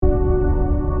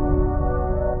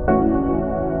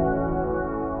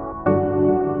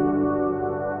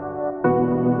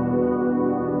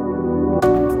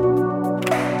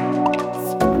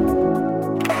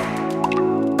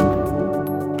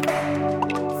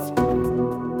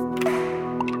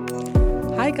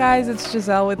guys, it's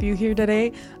Giselle with you here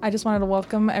today. I just wanted to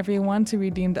welcome everyone to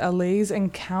Redeemed LA's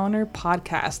Encounter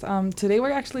podcast. Today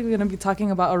we're actually going to be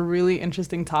talking about a really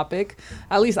interesting topic.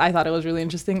 At least I thought it was really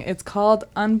interesting. It's called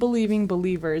Unbelieving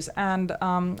Believers. And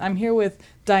I'm here with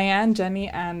Diane, Jenny,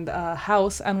 and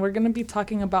House, and we're going to be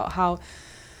talking about how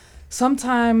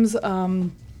sometimes,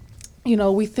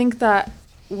 we think that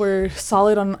we're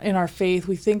solid in our faith.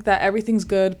 We think that everything's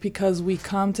good because we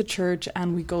come to church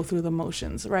and we go through the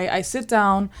motions, right? I sit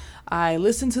down, I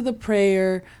listen to the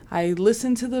prayer, I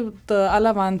listen to the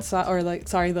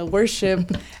alabanza, the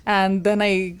worship, and then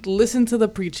I listen to the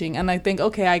preaching, and I think,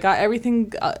 okay, I got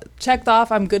everything checked off,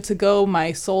 I'm good to go,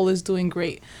 my soul is doing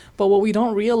great. But what we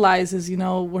don't realize is,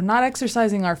 we're not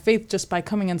exercising our faith just by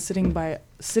coming and sitting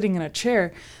in a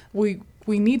chair. We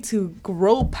need to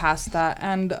grow past that,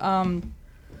 and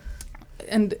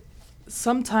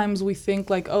sometimes we think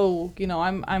like,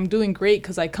 I'm doing great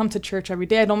because I come to church every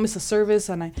day. I don't miss a service,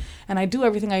 and I do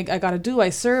everything I gotta do. I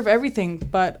serve everything.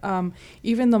 But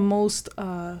even the most,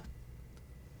 the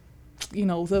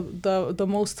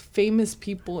most famous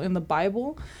people in the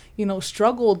Bible,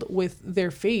 struggled with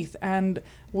their faith. And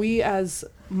we as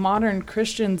modern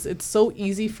Christians, it's so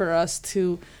easy for us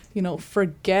to,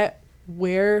 forget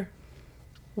where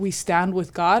we stand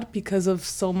with God because of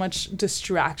so much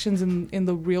distractions in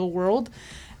the real world.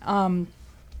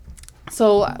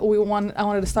 So I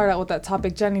wanted to start out with that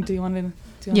topic. Jenny, do you want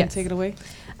to take it away?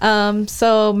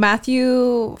 So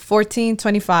Matthew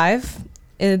 14:25,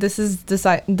 this is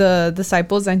the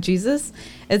disciples and Jesus.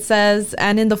 It says,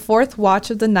 "And in the fourth watch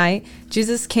of the night,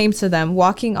 Jesus came to them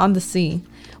walking on the sea.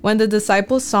 When the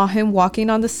disciples saw him walking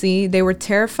on the sea, they were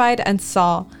terrified and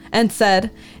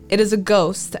said, 'It is a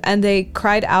ghost,' and they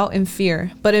cried out in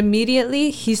fear. But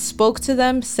immediately he spoke to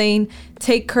them, saying,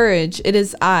 'Take courage, it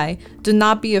is I. Do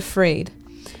not be afraid.'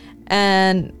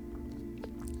 And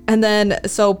then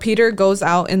so Peter goes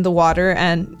out in the water,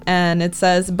 and it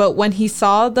says, 'But when he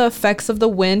saw the effects of the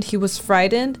wind, he was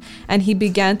frightened, and he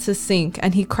began to sink,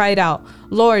 and he cried out,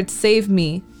 'Lord, save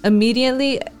me.'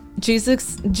 Immediately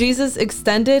Jesus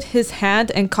extended his hand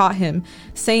and caught him,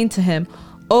 saying to him,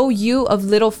 'O you of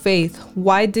little faith,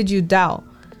 why did you doubt?'"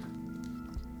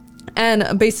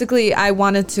 And basically, I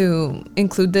wanted to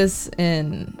include this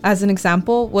as an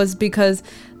example was because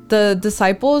the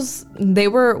disciples, they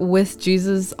were with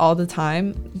Jesus all the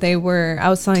time. I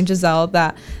was telling Giselle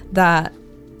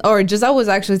or Giselle was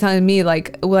actually telling me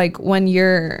like when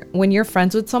you're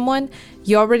friends with someone,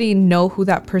 you already know who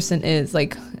that person is.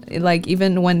 Like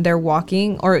even when they're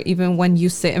walking, or even when you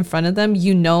sit in front of them,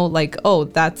 like, oh,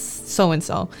 that's so and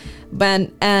so.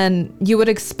 And you would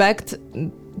expect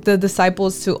the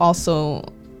disciples to also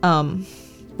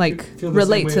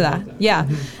relate to that. Yeah.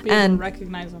 Be able to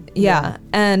recognize them. Yeah.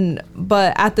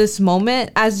 But at this moment,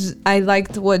 as I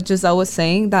liked what Giselle was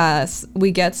saying, that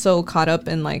we get so caught up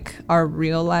in like our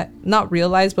real life, not real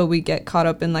lives, but we get caught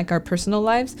up in like our personal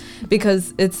lives,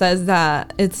 because it says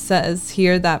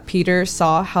here that Peter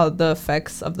saw how the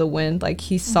effects of the wind, like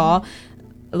he saw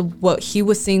what he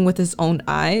was seeing with his own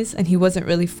eyes, and he wasn't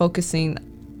really focusing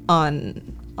on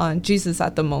Jesus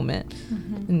at the moment.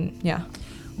 And yeah.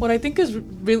 What I think is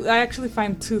really, I actually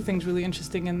find two things really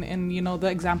interesting in the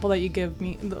example that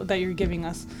you're giving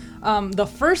us. The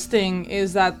first thing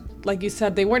is that, like you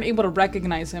said, they weren't able to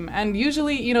recognize him, and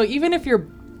usually, even if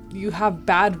you have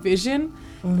bad vision,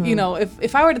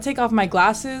 if I were to take off my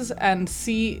glasses and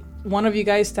see one of you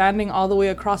guys standing all the way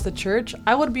across the church,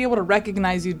 I would be able to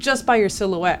recognize you just by your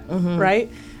silhouette,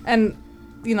 right? And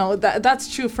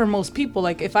that's true for most people.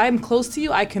 Like if I'm close to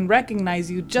you, I can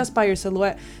recognize you just by your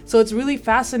silhouette. So it's really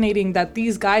fascinating that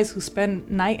these guys who spend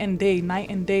night and day,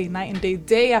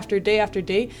 day after day after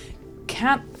day,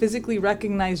 can't physically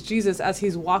recognize Jesus as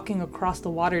he's walking across the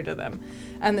water to them,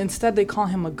 and instead they call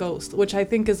him a ghost, which I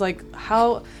think is like,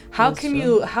 how can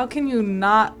you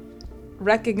not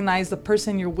recognize the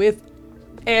person you're with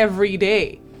every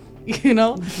day?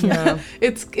 Yeah.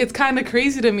 It's kind of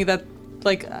crazy to me that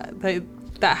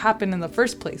that happened in the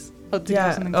first place.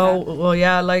 Yeah. Well,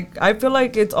 yeah. Like I feel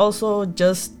like it's also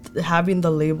just having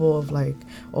the label of like,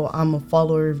 oh, I'm a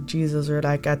follower of Jesus, or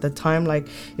like at the time, like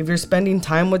if you're spending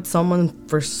time with someone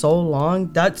for so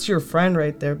long, that's your friend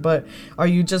right there. But are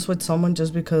you just with someone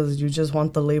just because you just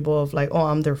want the label of like, oh,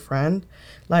 I'm their friend?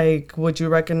 Like, would you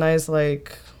recognize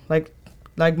like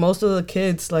most of the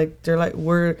kids, like they're like,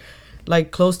 we're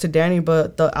like close to Danny,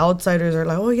 but the outsiders are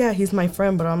like, oh yeah, he's my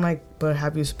friend. But I'm like, but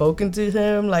have you spoken to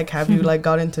him? Like, have you like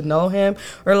gotten to know him?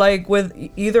 Or like with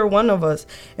either one of us.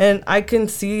 And I can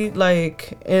see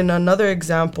like in another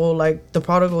example, like the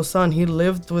prodigal son, he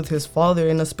lived with his father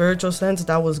in a spiritual sense.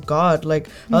 That was God, like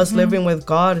us living with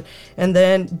God. And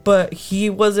then, but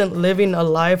he wasn't living a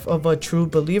life of a true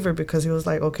believer, because he was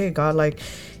like, okay, God, like,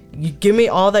 you give me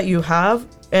all that you have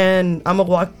and I'm gonna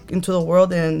walk into the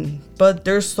world. And but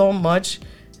there's so much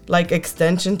like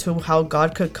extension to how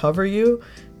God could cover you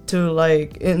to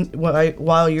like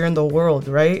while you're in the world,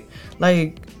 right?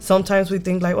 Like sometimes we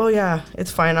think like, oh yeah,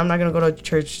 it's fine, I'm not gonna go to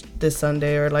church this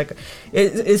Sunday, or like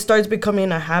it starts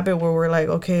becoming a habit where we're like,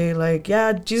 okay, like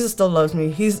yeah, Jesus still loves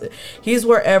me, he's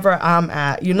wherever I'm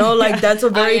at, you know, like that's a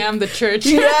very I am the church.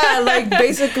 yeah, like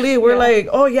basically we're like,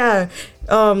 oh yeah,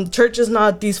 church is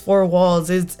not these four walls,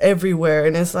 it's everywhere.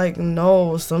 And it's like,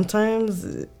 no,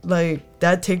 sometimes like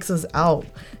that takes us out,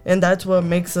 and that's what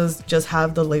makes us just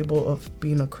have the label of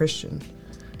being a Christian.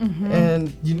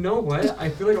 And you know what, I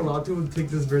feel like a lot of people take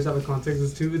this verse out of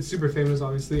context. It's super famous,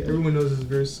 obviously, everyone knows this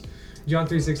verse, John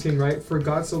 3:16, right? For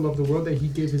God so loved the world that he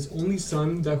gave his only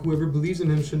son, that whoever believes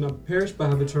in him should not perish but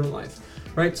have eternal life,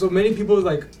 right? So many people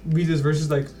like read this verse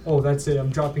like, oh, that's it, I'm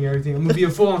dropping everything, I'm gonna be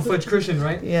a full-on fledged Christian,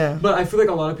 right? Yeah. But I feel like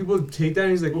a lot of people take that and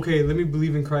he's like, okay, let me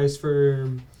believe in Christ for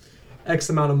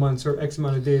X amount of months or X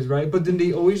amount of days, right? But then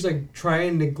they always like try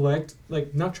and neglect,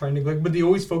 like not try and neglect, but they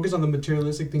always focus on the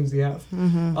materialistic things they have.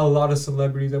 A lot of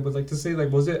celebrities, I would like to say,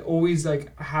 like, was it always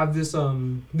like have this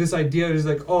this idea is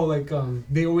like, oh, like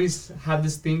they always have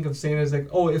this thing of saying it's like,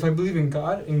 oh, if I believe in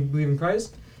God and believe in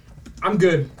Christ, I'm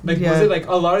good. Like, was it like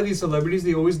a lot of these celebrities,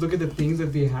 they always look at the things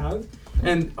that they have,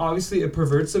 and obviously it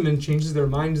perverts them and changes their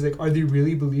minds. Like, are they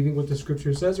really believing what the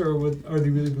scripture says, or are they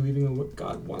really believing in what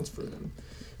God wants for them?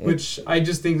 Which I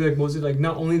just think like mostly like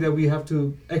not only that we have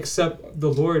to accept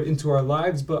the Lord into our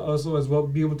lives, but also as well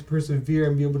be able to persevere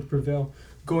and be able to prevail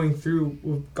going through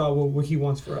with God what he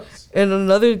wants for us. And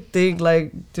another thing,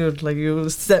 like, dude, like you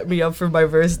set me up for my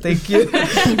verse, thank you.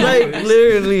 Like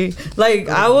literally, like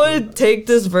I would take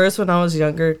this verse when I was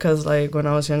younger, because like when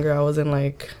I was younger I wasn't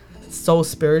like so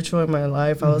spiritual in my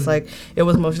life. I was like, it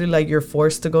was mostly like you're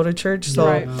forced to go to church.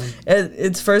 So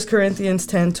it's 1 Corinthians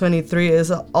 10:23 is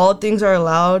all things are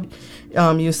allowed,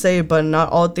 you say, but not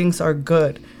all things are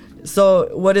good. So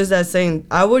what is that saying?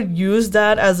 I would use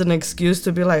that as an excuse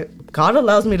to be like, God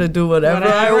allows me to do whatever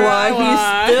I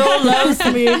want. He still loves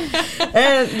me.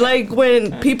 And like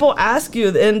when people ask you,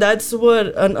 and that's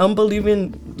what an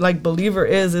unbelieving like believer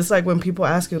is. It's like when people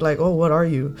ask you like, oh, what are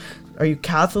you? Are you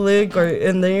Catholic? Or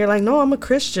and then you're like, no, I'm a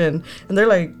Christian. And they're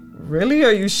like, really?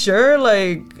 Are you sure?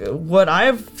 Like what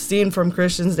I've seen from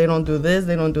Christians, they don't do this,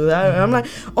 they don't do that. And I'm like,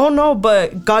 oh no,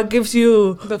 but God gives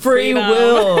you the free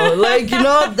will. Like, you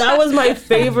know, that was my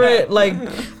favorite. Like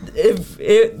if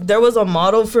there was a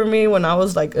model for me when I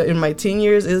was like in my teen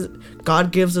years, is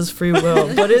God gives us free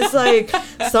will. But it's like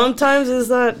sometimes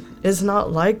it's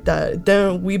not like that.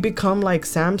 Then we become like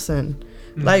Samson.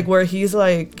 Like where he's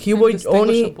like he would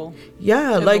only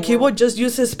like he would just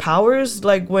use his powers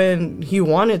like when he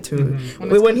wanted to,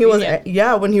 when he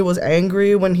was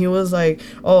angry, when he was like,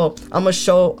 oh, I'm gonna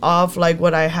show off like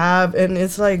what I have. And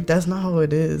it's like that's not how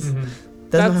it is.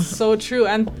 That's so true.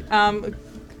 And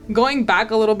going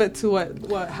back a little bit to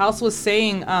what House was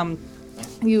saying,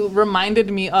 you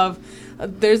reminded me of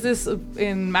there's this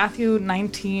in Matthew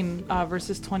 19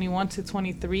 verses 21 to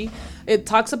 23. It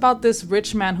talks about this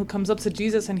rich man who comes up to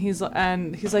Jesus and he's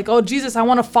like, oh Jesus, I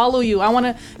want to follow you, I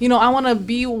want to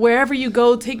be wherever you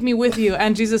go, take me with you.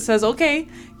 And Jesus says, okay,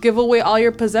 give away all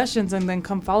your possessions and then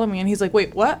come follow me. And he's like,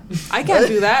 wait, what? I can't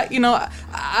do that. You know,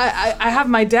 I have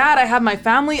my dad, I have my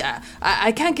family,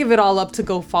 I can't give it all up to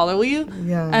go follow you.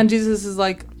 And Jesus is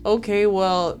like, okay,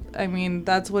 well, I mean,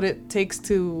 that's what it takes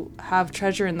to have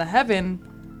treasure in the heaven.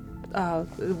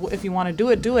 If you want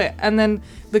to do it. And then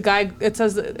the guy, it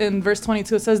says in verse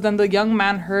 22, it says, then the young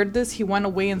man heard this, he went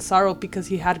away in sorrow because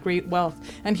he had great wealth,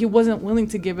 and he wasn't willing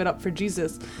to give it up for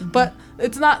Jesus. But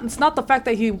it's not the fact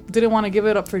that he didn't want to give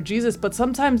it up for Jesus, but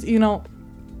sometimes, you know,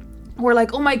 we're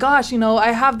like, oh my gosh, you know,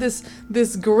 I have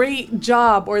this great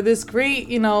job or this great,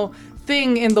 you know,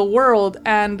 thing in the world,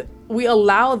 and we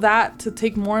allow that to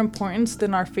take more importance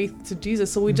than our faith to Jesus.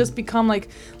 So we just become like,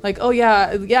 oh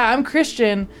yeah, I'm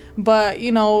Christian, but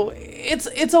you know,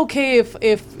 it's okay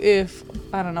if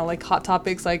I don't know, like hot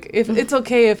topics, like if it's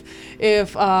okay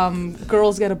if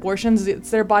girls get abortions, it's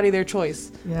their body, their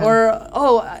choice. Or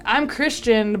oh, I'm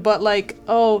Christian, but like,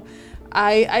 oh,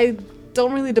 I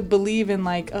don't really believe in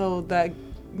like, oh, that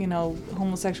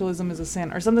homosexualism is a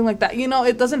sin or something like that.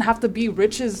 It doesn't have to be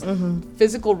riches,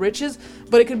 physical riches,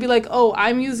 but it could be like, oh,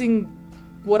 I'm using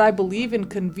what I believe in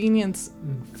convenience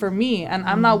for me, and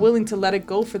I'm not willing to let it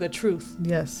go for the truth.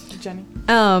 Yes. Jenny?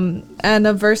 And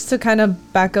a verse to kind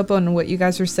of back up on what you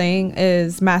guys were saying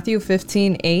is Matthew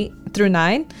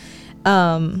 15:8-9.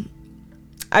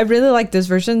 I really like this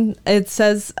version. It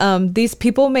says, these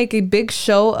people make a big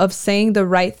show of saying the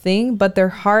right thing, but their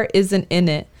heart isn't in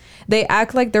it. They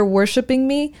act like they're worshiping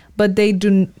me, but they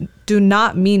do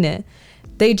not mean it.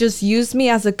 They just use me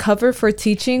as a cover for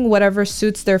teaching whatever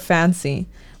suits their fancy.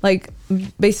 Like,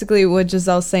 basically what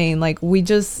Giselle's saying, like, we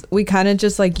kind of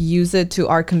just like use it to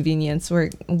our convenience.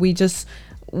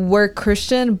 We're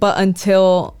Christian, but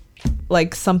until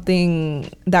like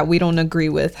something that we don't agree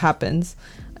with happens.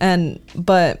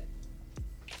 But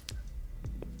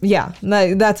yeah,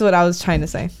 that's what I was trying to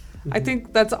say. I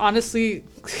think that's honestly,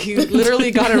 you literally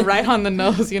got it right on the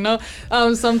nose,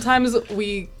 Sometimes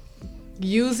we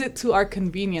use it to our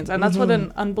convenience, and that's what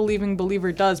an unbelieving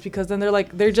believer does, because then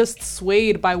they're just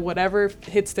swayed by whatever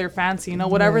hits their fancy,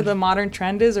 whatever the modern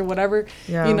trend is, or whatever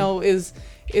is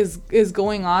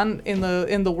going on in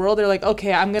the world. They're like,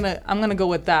 okay, I'm gonna go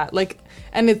with that. Like,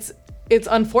 and it's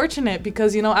unfortunate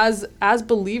because as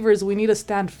believers we need to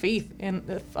stand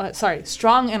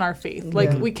strong in our faith.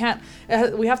 Like, we can't,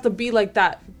 we have to be like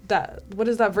that what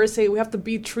does that verse say? We have to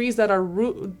be trees that are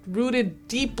rooted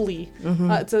deeply.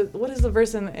 What is the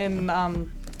verse in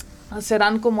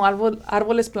serán como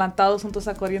árboles plantados juntos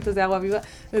a corrientes de agua viva.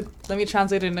 Let me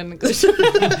translate it in English.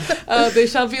 They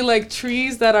shall be like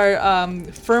trees that are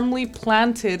firmly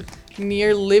planted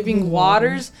near living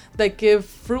waters that give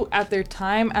fruit at their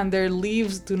time, and their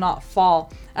leaves do not fall.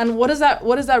 And what does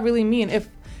that really mean? If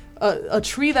a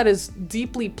tree that is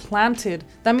deeply planted,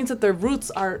 that means that their roots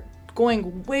are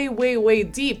going way, way, way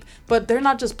deep, but they're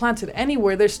not just planted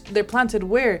anywhere. They're planted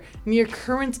where? Near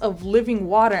currents of living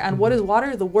water. And what is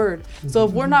water? The word. So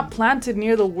if we're not planted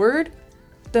near the word,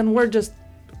 then we're just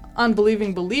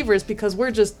unbelieving believers, because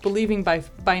we're just believing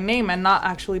by name and not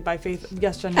actually by faith.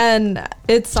 Yes, Jenny. And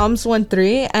it's Psalms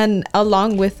 1:3, and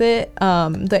along with it,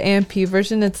 the AMP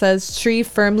version, it says tree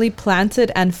firmly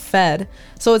planted and fed.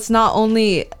 So it's not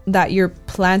only that you're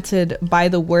planted by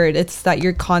the word, it's that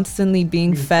you're constantly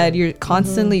being fed. You're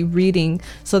constantly reading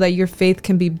so that your faith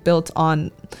can be built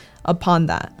upon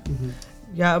that.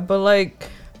 Yeah, but like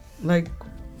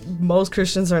most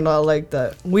Christians are not like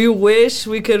that. We wish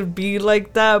we could be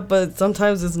like that, but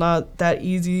sometimes it's not that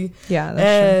easy. Yeah,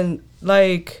 that's true.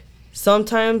 Like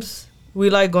sometimes we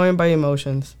like going by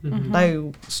emotions, like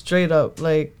straight up,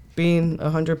 like being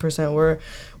 100%.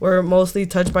 We're mostly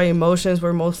touched by emotions.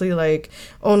 We're mostly like,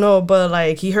 oh no, but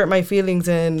like he hurt my feelings,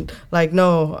 and like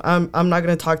no, I'm not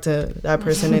gonna talk to that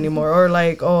person anymore, or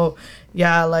like, oh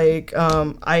yeah, like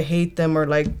I hate them, or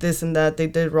like this and that, they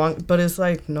did wrong. But it's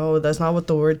like, no, that's not what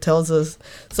the word tells us.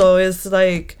 So it's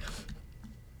like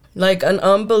an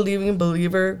unbelieving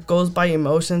believer goes by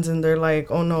emotions, and they're like,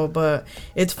 oh no, but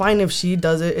it's fine if she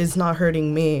does it, it's not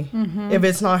hurting me. If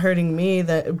it's not hurting me,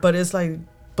 but it's like,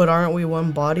 but aren't we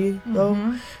one body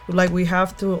though? Like, we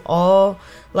have to all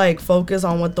like focus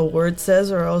on what the word says,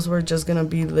 or else we're just gonna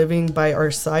be living by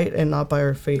our sight and not by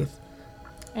our faith.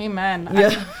 Amen.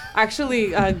 Yeah.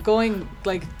 Actually, going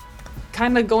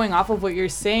off of what you're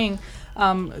saying,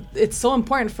 it's so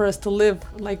important for us to live,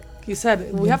 like you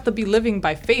said, we have to be living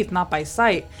by faith, not by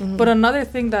sight. But another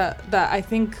thing that I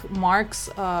think marks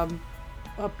a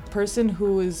person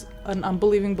who is an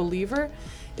unbelieving believer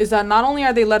is that not only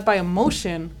are they led by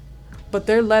emotion, but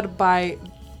they're led by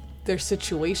their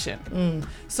situation.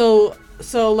 So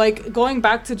like going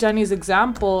back to Jenny's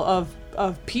example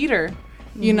of Peter,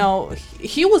 you know,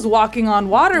 he was walking on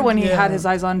water when he had his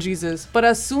eyes on Jesus, but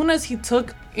as soon as he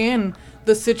took in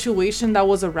the situation that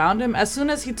was around him, as soon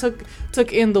as he took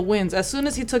in the winds, as soon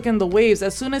as he took in the waves,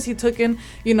 as soon as he took in,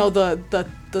 you know, the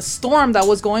storm that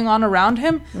was going on around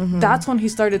him, that's when he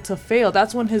started to fail.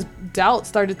 That's when his doubt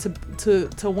started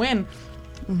to win.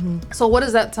 So what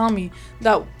does that tell me?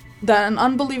 That an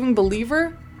unbelieving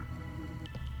believer,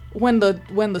 when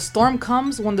the storm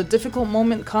comes, when the difficult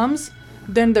moment comes,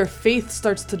 then their faith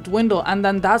starts to dwindle, and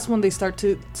then that's when they start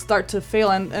to fail,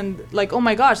 and like, oh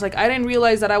my gosh, like I didn't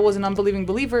realize that I was an unbelieving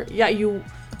believer. Yeah, you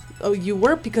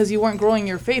were, because you weren't growing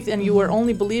your faith, and you were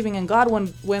only believing in God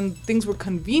when things were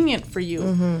convenient for you.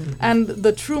 And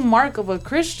the true mark of a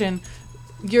Christian,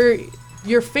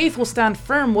 your faith will stand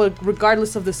firm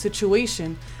regardless of the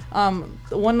situation.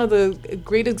 One of the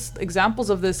greatest examples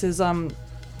of this is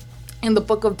in the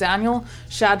book of Daniel,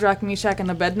 Shadrach, Meshach,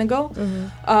 and Abednego.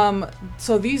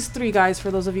 So these three guys, for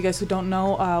those of you guys who don't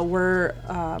know, were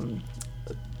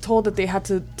told that they had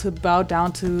to bow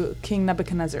down to King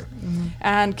Nebuchadnezzar.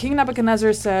 And King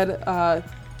Nebuchadnezzar said,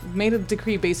 made a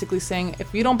decree basically saying,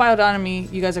 if you don't bow down to me,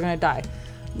 you guys are going to die.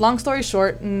 Long story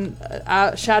short,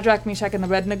 Shadrach, Meshach, and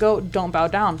Abednego don't bow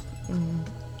down.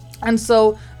 And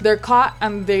so they're caught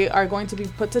and they are going to be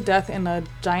put to death in a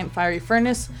giant fiery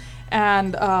furnace.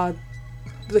 And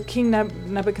the king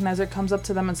Nebuchadnezzar comes up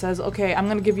to them and says, okay, I'm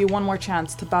going to give you one more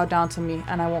chance to bow down to me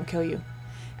and I won't kill you.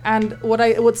 And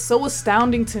what's so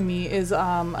astounding to me is,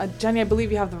 Jenny, I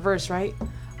believe you have the verse, right?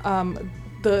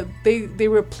 They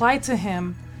reply to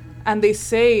him and they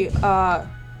say, God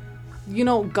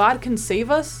can save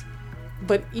us,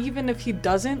 but even if he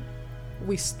doesn't,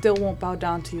 we still won't bow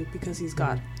down to you because he's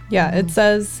God. Yeah, it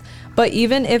says, but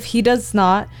even if he does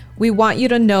not, we want you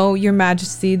to know, your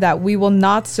majesty, that we will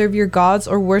not serve your gods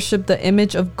or worship the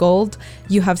image of gold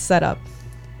you have set up.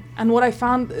 And what I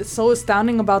found so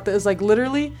astounding about this is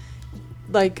literally,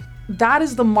 that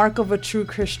is the mark of a true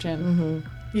Christian.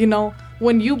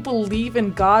 When you believe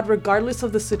in God, regardless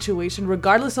of the situation,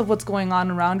 regardless of what's going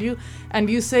on around you, and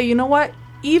you say, you know what,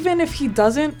 even if he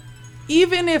doesn't,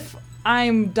 even if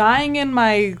I'm dying in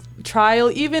my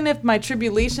trial, even if my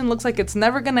tribulation looks like it's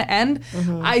never going to end,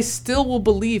 I still will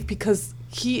believe because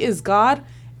he is God,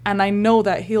 and I know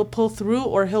that he'll pull through,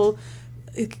 or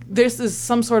this is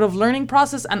some sort of learning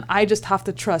process, and I just have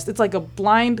to trust. It's like a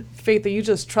blind faith that you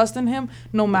just trust in him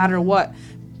no matter what.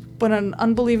 But an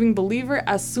unbelieving believer,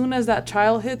 as soon as that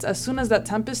trial hits, as soon as that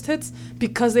tempest hits,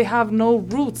 because they have no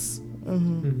roots,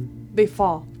 they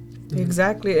fall.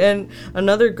 Exactly. And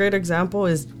another great example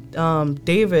is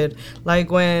David.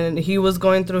 When he was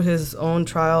going through his own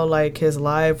trial, his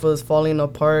life was falling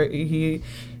apart. He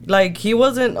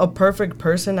wasn't a perfect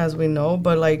person, as we know,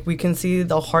 but we can see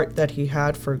the heart that he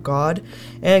had for God,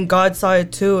 and God saw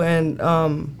it too.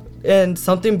 And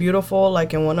something beautiful,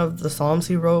 in one of the Psalms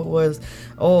he wrote was,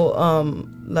 soul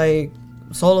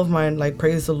of mine,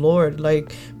 praise the Lord,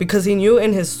 because he knew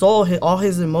in his soul, all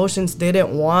his emotions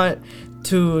didn't want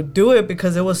to do it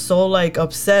because it was so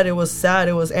upset, it was sad,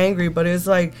 it was angry, but it's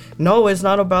no, it's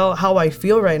not about how I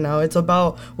feel right now, it's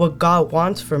about what God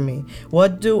wants from me.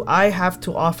 What do I have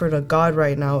to offer to God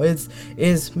right now?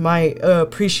 Is my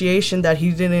appreciation that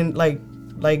he didn't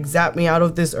zap me out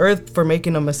of this earth for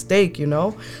making a mistake,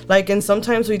 and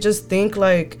sometimes we just think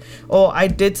oh, I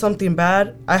did something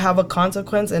bad, I have a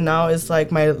consequence, and now it's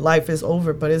my life is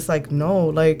over. But it's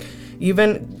no,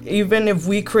 even if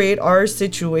we create our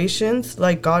situations,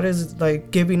 God is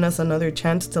giving us another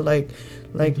chance to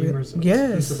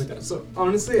yes. So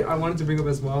honestly, I wanted to bring up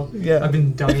as well. Yeah, I've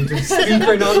been dying to speak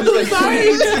right now. I'm just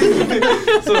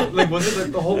so was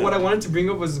it the whole? What I wanted to bring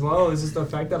up as well is just the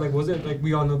fact that was it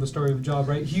we all know the story of Job,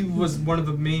 right? He was one of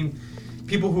the main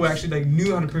people who actually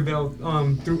knew how to prevail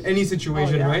through any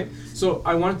situation, right? So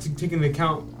I wanted to take into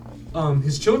account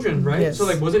his children, right? Yes.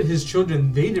 So was it his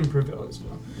children? They didn't prevail as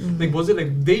well. Was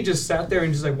it they just sat there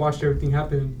and just watched everything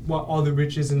happen, all the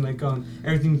riches and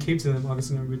everything came to them,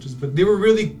 obviously not riches, but they were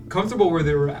really comfortable where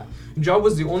they were at. Job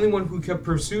was the only one who kept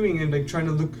pursuing and trying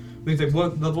to look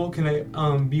what level can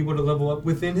I be able to level up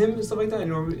within him and stuff like that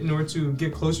in order to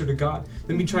get closer to God.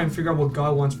 Let me try and figure out what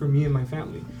God wants for me and my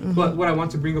family. But what I want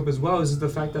to bring up as well is the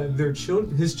fact that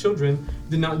his children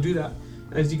did not do that.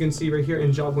 As you can see right here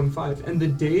in Job 1:5, and the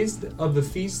days of the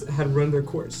feast had run their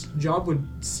course. Job would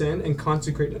send and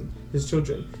consecrate them, his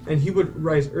children, and he would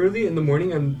rise early in the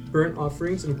morning and burn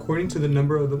offerings according to the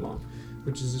number of them all,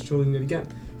 which is his children again.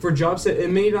 For Job said,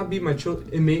 "It may not be my children.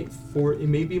 It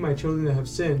may be my children that have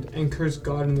sinned and cursed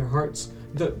God in their hearts."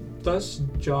 Thus,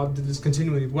 Job did this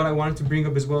continually. What I wanted to bring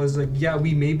up as well is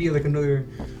we may be another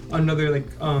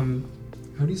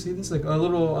how do you say this? A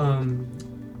little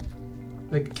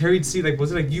carried seed,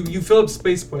 was it you fill up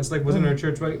space quest, was in our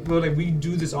church, right? Well, we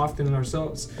do this often in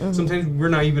ourselves. Sometimes we're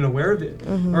not even aware of it,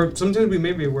 or sometimes we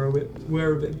may be aware of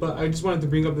it. But I just wanted to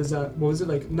bring up is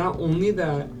that not only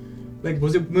that,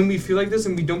 was it when we feel like this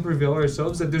and we don't prevail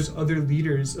ourselves, that there's other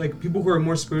leaders, people who are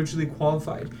more spiritually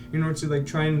qualified in order to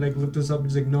try and lift us up.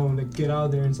 It's no, get out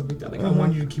of there and stuff like that. I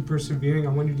want you to keep persevering.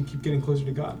 I want you to keep getting closer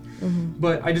to God.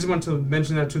 But I just want to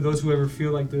mention that to those who ever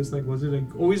feel like this,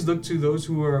 always look to those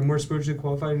who are more spiritually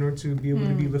qualified in order to be able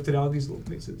to be lifted out of these little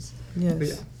places. Yes.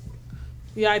 But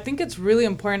Yeah, I think it's really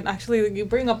important. Actually, you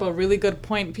bring up a really good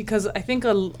point, because I think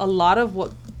a lot of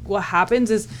what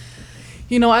happens is,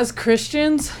 as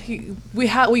Christians,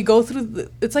 we go through,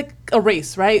 it's like a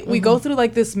race, right? We go through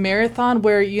this marathon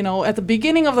where, at the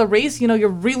beginning of the race, you're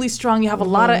really strong, you have a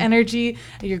lot of energy,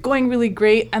 and you're going really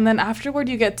great. And then afterward,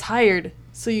 you get tired.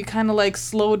 So you kind of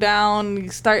slow down, you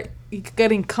start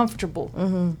getting comfortable.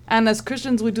 And as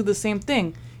Christians, we do the same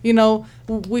thing. You know,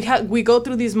 we go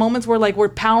through these moments where like we're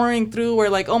powering through. We're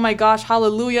like, oh my gosh,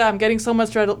 hallelujah, I'm getting so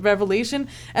much revelation.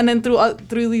 And then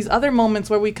through these other moments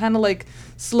where we kind of like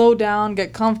slow down,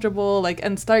 get comfortable, like,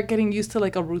 and start getting used to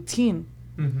like a routine.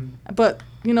 But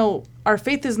you know, our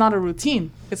faith is not a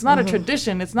routine. It's not a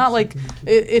tradition. It's not like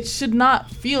it should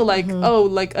not feel like oh,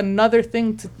 like another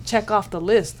thing to check off the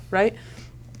list, right?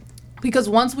 Because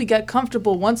once we get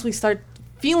comfortable, once we start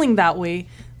feeling that way,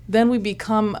 then we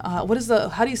become how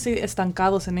do you say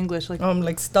estancados in English?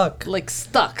 Like stuck. Like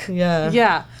stuck.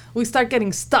 Yeah. We start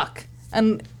getting stuck,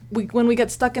 and when we get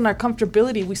stuck in our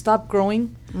comfortability, we stop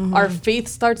growing. Our faith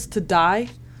starts to die.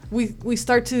 We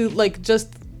start to like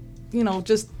just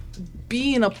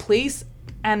be in a place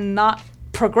and not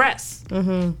progress.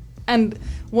 And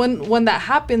when that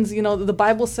happens, you know, the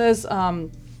Bible says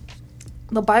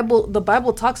the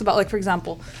Bible talks about, like, for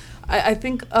example, I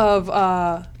think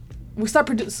of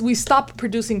we stop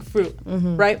producing fruit,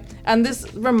 right? And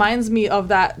this reminds me of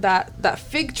that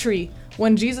fig tree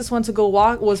when Jesus went to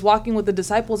was walking with the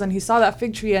disciples, and he saw that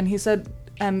fig tree, and he said,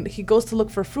 and he goes to look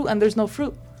for fruit, and there's no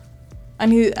fruit,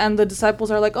 and the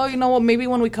disciples are like, oh, you know what? Maybe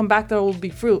when we come back, there will be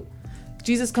fruit.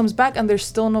 Jesus comes back, and there's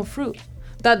still no fruit.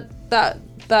 That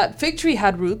fig tree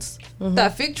had roots.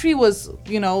 That fig tree was,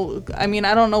 you know, I mean,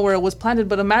 I don't know where it was planted,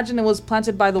 but imagine it was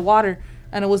planted by the water,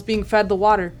 and it was being fed the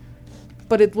water,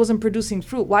 but it wasn't producing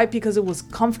fruit. Why? Because it was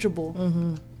comfortable.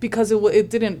 Because it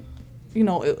didn't, you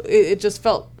know, it just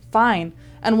felt fine.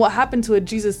 And what happened to it?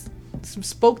 Jesus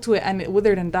spoke to it, and it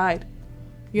withered and died.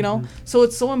 You know, so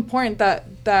it's so important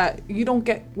that we don't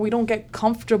get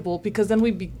comfortable, because then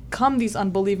we become these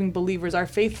unbelieving believers. Our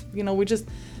faith, you know, we just,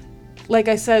 like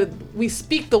I said, we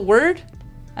speak the word,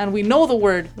 and we know the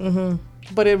word,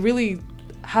 but it really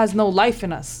has no life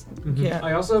in us. Yeah.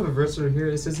 I also have a verse right here.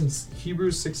 It says in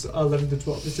Hebrews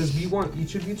 6:11-12. It says, "We want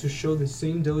each of you to show the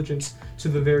same diligence to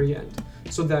the very end,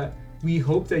 so that we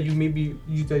hope that you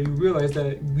realize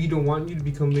that we don't want you to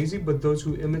become lazy, but those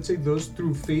who imitate those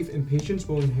through faith and patience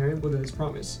will inherit what is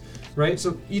promised." Right?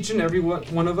 So each and every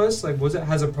one of us, like,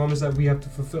 has a promise that we have to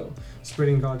fulfill,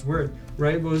 spreading God's word,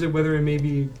 right? Whether it may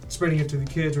be spreading it to the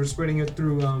kids, or spreading it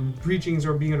through preachings,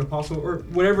 or being an apostle, or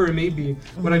whatever it may be.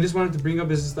 What I just wanted to bring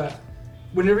up is that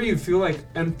whenever you feel like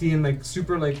empty and like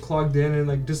super like clogged in and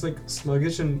like just like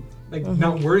sluggish and like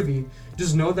not worthy,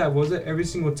 just know that every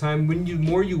single time when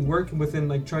more you work within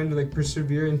like trying to like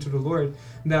persevere into the Lord,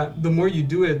 that the more you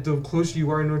do it, the closer you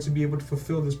are in order to be able to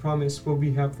fulfill this promise what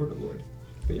we have for the Lord.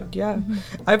 But yeah.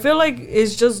 I feel like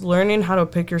it's just learning how to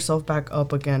pick yourself back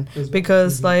up again,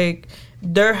 because like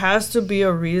there has to be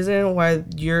a reason why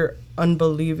you're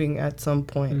unbelieving at some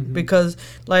point, because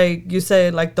like you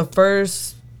say, like the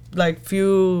first like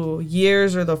few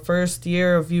years or the first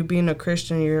year of you being a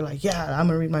Christian, you're like, yeah, I'm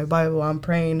gonna read my Bible, I'm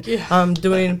praying, I'm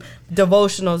doing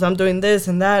devotionals, I'm doing this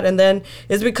and that, and then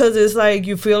it's because it's like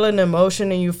you feel an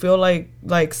emotion and you feel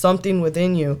like something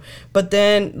within you, but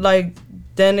then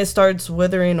it starts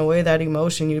withering away, that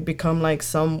emotion. You become like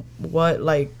somewhat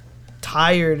like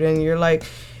tired, and you're like,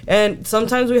 and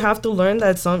sometimes we have to learn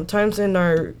that sometimes in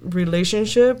our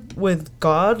relationship with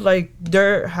God, like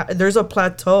there's a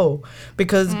plateau,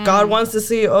 because God wants to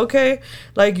see, okay,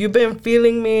 like you've been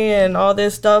feeling me and all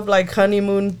this stuff, like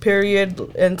honeymoon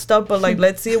period and stuff, but like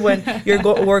let's see when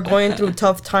we're going through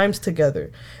tough times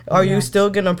together. Are you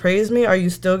still gonna praise me? Are you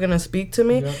still gonna speak to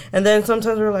me? Yeah. And then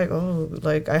sometimes we're like, oh,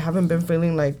 like I haven't been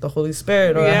feeling like the Holy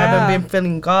Spirit, or I haven't been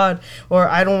feeling God, or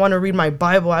I don't want to read my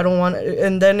Bible. I don't want,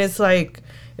 and then it's like,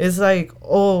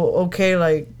 oh, okay,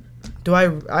 like, do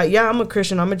I'm a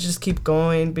Christian, I'm gonna just keep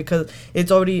going because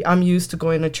I'm used to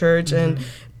going to church,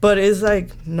 but it's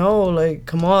like, no, like,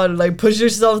 come on, like, push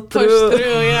yourself through.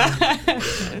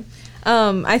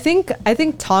 I think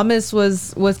Thomas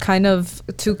was kind of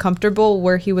too comfortable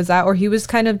where he was at, or he was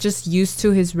kind of just used to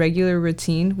his regular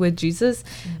routine with Jesus,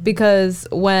 because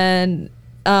when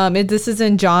this is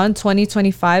in John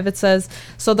 20:25. It says,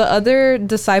 "So the other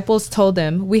disciples told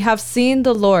him, 'We have seen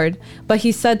the Lord.' But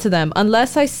he said to them,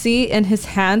 'Unless I see in his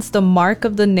hands the mark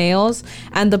of the nails,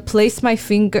 and place my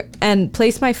finger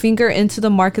into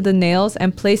the mark of the nails,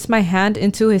 and place my hand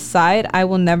into his side, I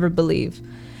will never believe.'"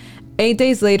 8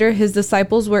 days later, his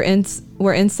disciples were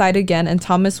inside again, and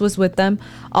Thomas was with them,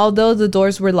 although the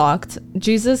doors were locked.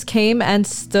 Jesus came and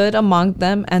stood among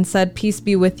them and said, "Peace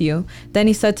be with you." Then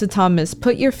he said to Thomas,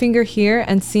 "Put your finger here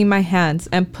and see my hands,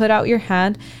 and put out your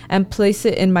hand and place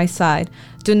it in my side.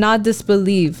 Do not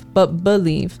disbelieve, but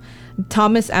believe."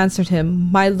 Thomas answered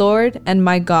him, "My Lord and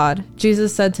my God."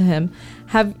 Jesus said to him,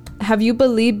 Have you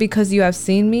believed because you have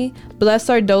seen me? Blessed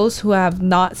are those who have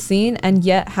not seen and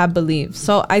yet have believed."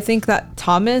 So I think that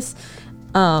Thomas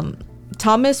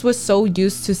Thomas was so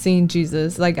used to seeing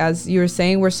Jesus. Like, as you were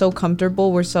saying, we're so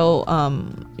comfortable, we're so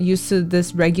used to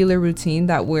this regular routine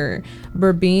that we're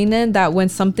being in, that when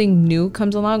something new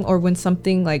comes along, or when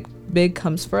something like big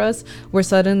comes for us, we're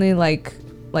suddenly like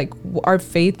our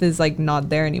faith is like not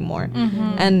there anymore.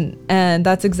 And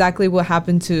that's exactly what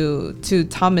happened to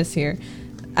Thomas here.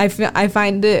 I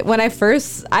find it, when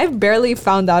I barely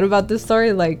found out about this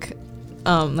story, like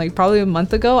probably a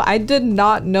month ago. I did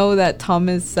not know that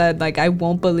Thomas said, like, I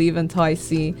won't believe until I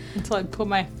see, until I put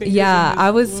my fingers yeah, in his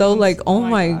I was wounds. so like, oh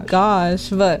my gosh.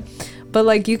 But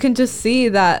like, you can just see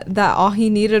that all he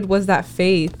needed was that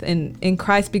faith in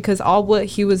Christ, because all what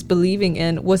he was believing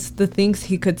in was the things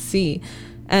he could see.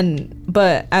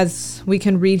 But as we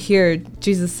can read here,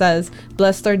 Jesus says,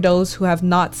 blessed are those who have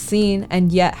not seen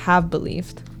and yet have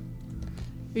believed.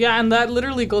 Yeah, and that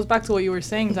literally goes back to what you were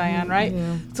saying, Diane, right?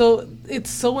 Yeah. So it's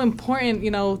so important,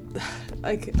 you know,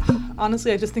 like,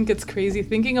 honestly, I just think it's crazy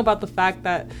thinking about the fact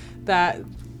that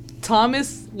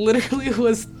Thomas literally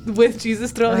was with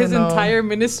Jesus throughout his entire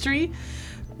ministry.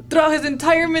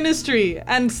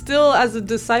 And still, as a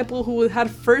disciple who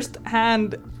had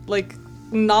first-hand, like,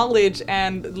 knowledge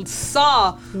and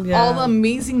saw all the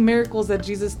amazing miracles that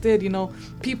Jesus did, you know,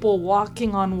 people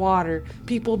walking on water,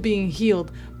 people being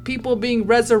healed, people being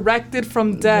resurrected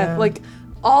from death, like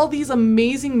all these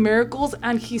amazing miracles,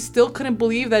 and he still couldn't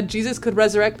believe that Jesus could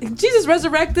resurrect. Jesus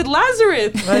resurrected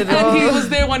Lazarus, and he was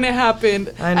there when it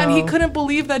happened, and he couldn't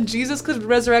believe that Jesus could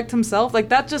resurrect himself. Like,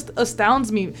 that just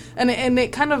astounds me, and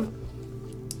it kind of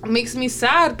makes me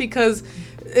sad, because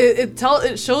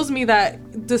it shows me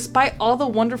that despite all the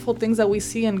wonderful things that we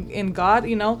see in God,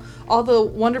 you know, all the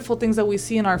wonderful things that we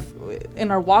see in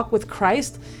our walk with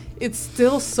Christ, it's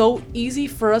still so easy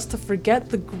for us to forget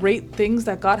the great things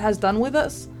that God has done with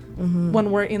us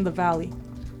when we're in the valley,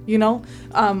 you know.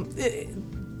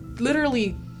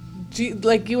 Literally,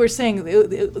 like you were saying,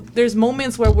 there's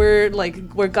moments where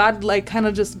God like kind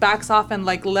of just backs off and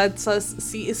like lets us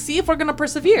see if we're gonna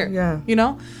persevere, you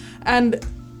know. And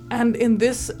in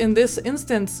this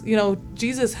instance, you know,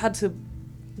 Jesus had to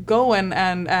go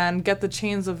and get the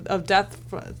chains of death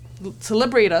to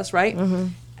liberate us, right?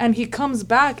 And he comes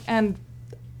back, and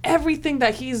everything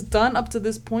that he's done up to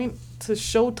this point to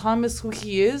show Thomas who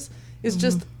he is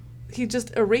just, he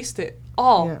just erased it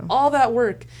all that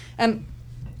work. And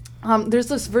there's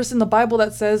this verse in the Bible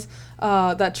that says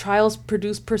that trials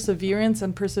produce perseverance,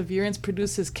 and perseverance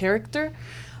produces character.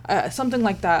 Something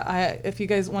like that. If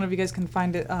one of you guys can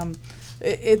find it,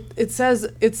 it says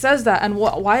that. And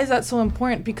why is that so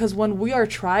important? Because when we are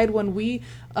tried, when we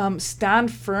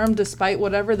stand firm despite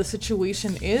whatever the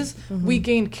situation is, we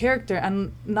gain character,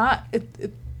 and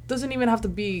it doesn't even have to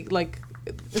be like,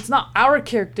 it's not our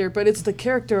character, but it's the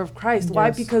character of Christ. Yes.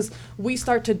 Why? Because we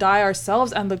start to die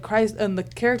ourselves, and the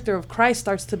character of Christ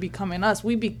starts to become in us.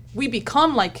 We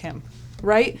become like him,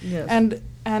 right? Yes.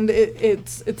 And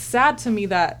it's sad to me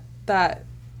that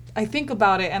I think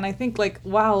about it, and I think, like,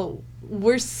 wow,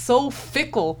 we're so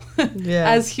fickle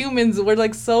as humans. We're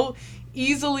like so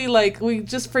easily, like, we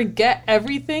just forget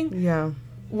everything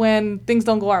when things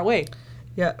don't go our way.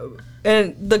 Yeah.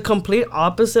 And the complete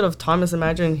opposite of Thomas.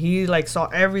 Imagine he like saw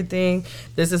everything.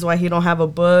 This is why he don't have a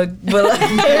book. But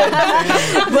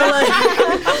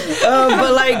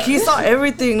like he saw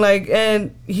everything, like,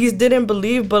 and he didn't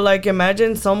believe. But like,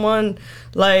 imagine someone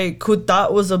like who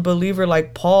thought was a believer,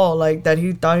 like Paul, like that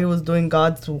he thought he was doing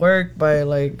God's work by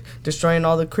like destroying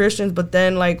all the Christians. But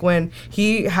then like when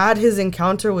he had his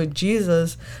encounter with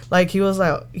Jesus, like he was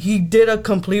like, he did a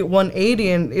complete 180,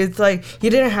 and it's like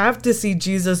he didn't have to see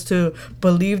Jesus to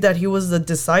believe that he was the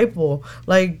disciple.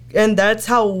 Like, and that's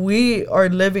how we are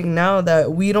living now,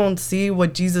 that we don't see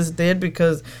what Jesus did,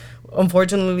 because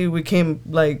unfortunately we came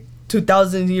like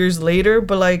 2,000 years later,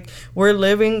 but like we're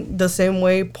living the same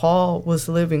way Paul was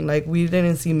living. Like, we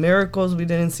didn't see miracles, we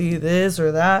didn't see this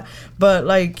or that, but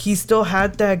like he still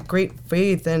had that great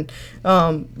faith, and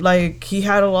like he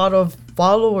had a lot of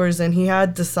followers, and he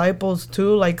had disciples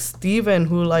too, like Stephen,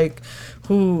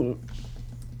 who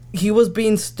he was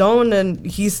being stoned, and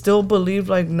he still believed,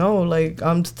 like, no, like,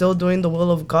 I'm still doing the will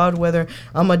of God, whether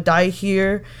I'm gonna die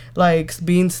here, like,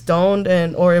 being stoned,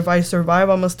 or if I survive,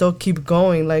 I'm gonna still keep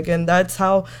going. Like, and that's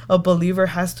how a believer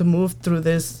has to move through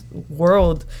this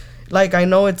world. Like, I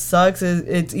know it sucks.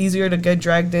 It's easier to get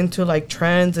dragged into, like,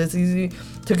 trends. It's easy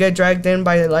to get dragged in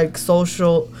by, like,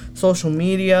 social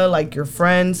media, like your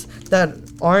friends that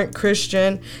aren't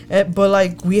Christian. But,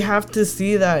 like, we have to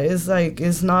see that it's, like,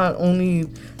 it's not only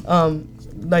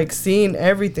like seeing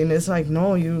everything. It's like,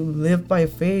 no, you live by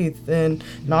faith and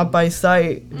not by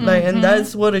sight. Like, and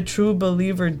that's what a true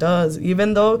believer does.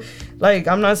 Even though, like,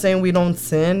 I'm not saying we don't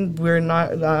sin, we're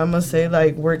not, I'm gonna say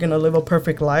like we're gonna live a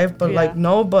perfect life, but like,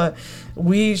 no, but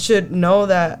we should know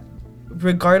that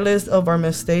regardless of our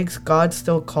mistakes, God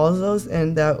still calls us,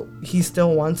 and that he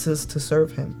still wants us to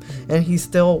serve him, and he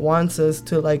still wants us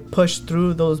to like push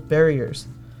through those barriers.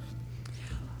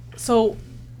 So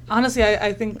honestly,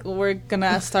 I think we're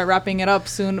gonna start wrapping it up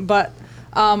soon, but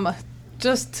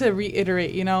just to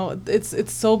reiterate, you know,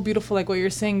 it's so beautiful, like what you're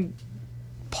saying.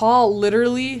 Paul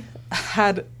literally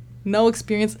had no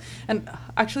experience, and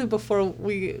actually before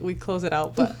we close it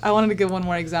out, but I wanted to give one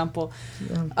more example.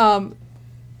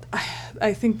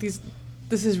 I think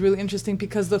this is really interesting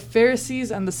because the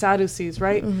Pharisees and the Sadducees,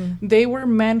 right? They were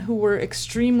men who were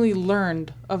extremely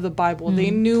learned of the Bible. They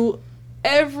knew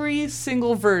every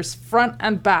single verse front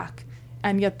and back,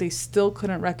 and yet they still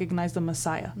couldn't recognize the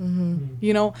Messiah.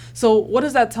 You know, so what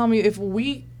does that tell me? If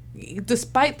we,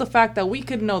 despite the fact that we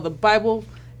could know the Bible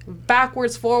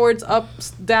backwards, forwards,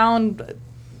 ups, down,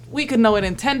 we could know it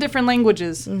in 10 different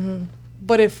languages,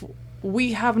 but if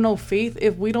we have no faith,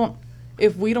 if we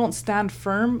don't stand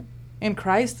firm in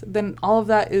Christ, then all of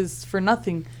that is for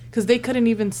nothing, because they couldn't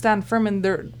even stand firm in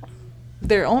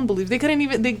their own belief. They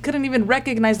couldn't even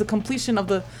recognize the completion of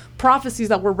the prophecies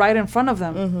that were right in front of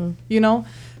them. You know,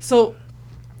 so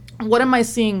what am I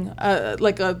seeing?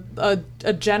 Like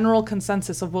a general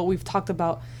consensus of what we've talked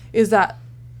about is that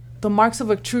the marks of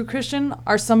a true Christian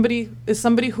are somebody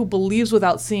who believes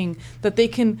without seeing, that they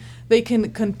can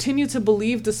continue to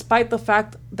believe despite the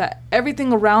fact that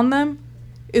everything around them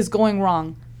is going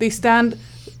wrong. They stand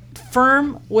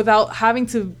firm without having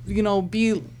to, you know,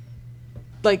 be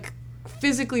like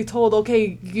physically told,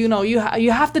 okay, you know, you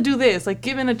have to do this, like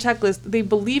given a checklist. They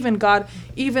believe in God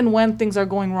even when things are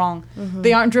going wrong.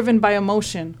 They aren't driven by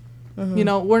emotion. You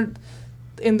know, we're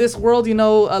in this world, you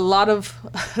know, a lot of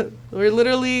we're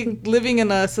literally living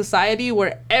in a society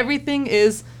where everything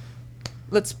is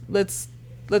let's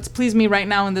please me right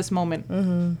now in this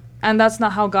moment. And that's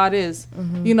not how God is.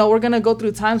 You know, we're going to go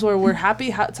through times where we're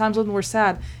happy, times when we're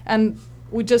sad, and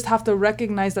we just have to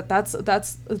recognize that that's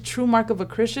a true mark of a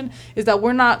Christian, is that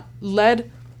we're not led,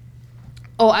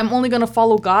 oh, I'm only going to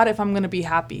follow God if I'm going to be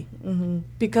happy.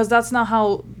 Because that's not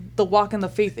how the walk in the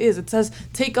faith is. It says,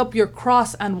 take up your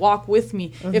cross and walk with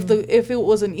me. If it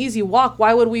was an easy walk,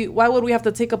 why would we have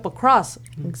to take up a cross?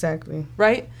 Exactly.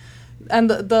 Right? And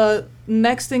the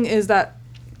next thing is that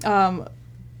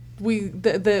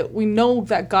we know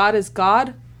that God is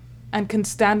God and can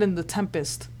stand in the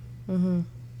tempest.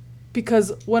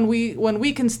 Because when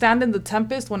we can stand in the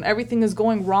tempest, when everything is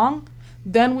going wrong,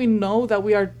 then we know that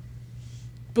we are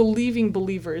believing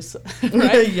believers,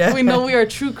 right? We know we are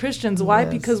true Christians. Why?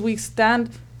 Because we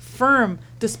stand firm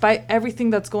despite everything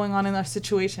that's going on in our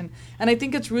situation. And I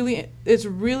think it's really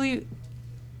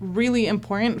really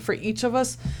important for each of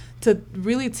us to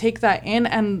really take that in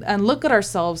and look at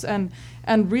ourselves and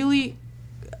really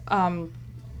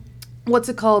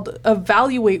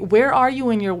evaluate, where are you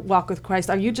in your walk with Christ?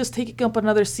 Are you just taking up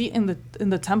another seat in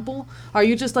the temple? Are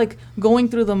you just like going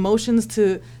through the motions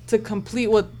to complete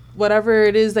whatever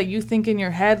it is that you think in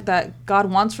your head that God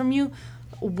wants from you?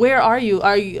 Where are you?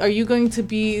 Are you going to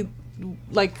be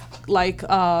like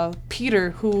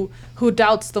Peter who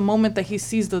doubts the moment that he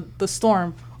sees the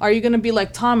storm? Are you going to be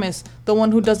like Thomas, the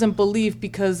one who doesn't believe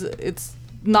because it's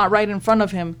not right in front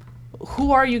of him?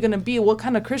 Who are you going to be? What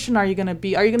kind of Christian are you going to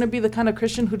be? Are you going to be the kind of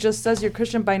Christian who just says you're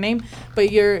Christian by name,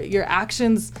 but your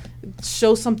actions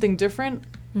show something different?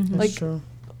 That's true.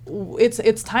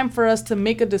 It's time for us to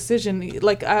make a decision.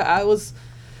 Like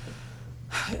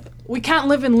we can't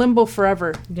live in limbo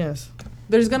forever. Yes.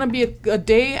 There's going to be a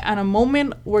day and a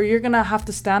moment where you're going to have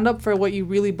to stand up for what you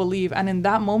really believe. And in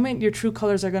that moment, your true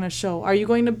colors are going to show. Are you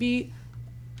going to be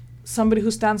somebody who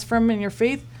stands firm in your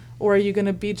faith? Or are you going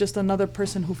to be just another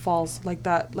person who falls like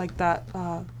that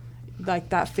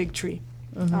fig tree?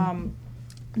 Do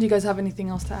you guys have anything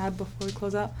else to add before we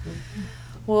close out?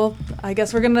 Well, I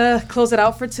guess we're going to close it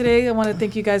out for today. I want to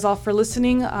thank you guys all for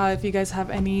listening. If you guys have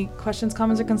any questions,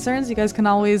 comments, or concerns, you guys can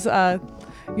always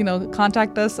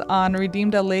contact us on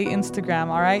Redeemed LA Instagram.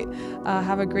 All right.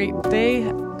 Have a great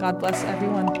day. God bless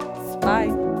everyone.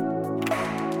 Bye.